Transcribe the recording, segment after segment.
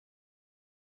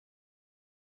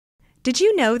Did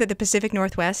you know that the Pacific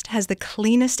Northwest has the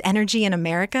cleanest energy in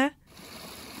America?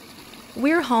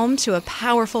 We're home to a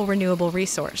powerful renewable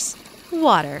resource,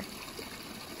 water.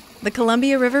 The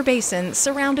Columbia River Basin,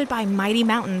 surrounded by mighty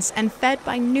mountains and fed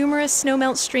by numerous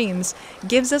snowmelt streams,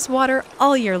 gives us water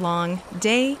all year long,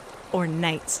 day or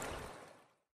night.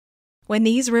 When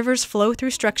these rivers flow through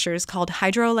structures called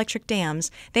hydroelectric dams,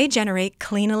 they generate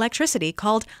clean electricity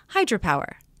called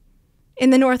hydropower. In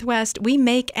the Northwest, we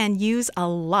make and use a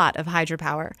lot of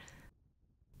hydropower.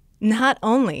 Not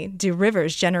only do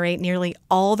rivers generate nearly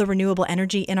all the renewable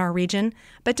energy in our region,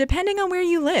 but depending on where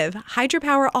you live,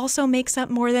 hydropower also makes up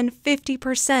more than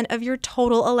 50% of your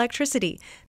total electricity.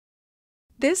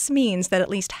 This means that at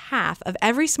least half of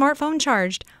every smartphone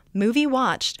charged, movie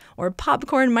watched, or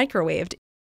popcorn microwaved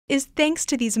is thanks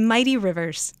to these mighty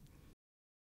rivers.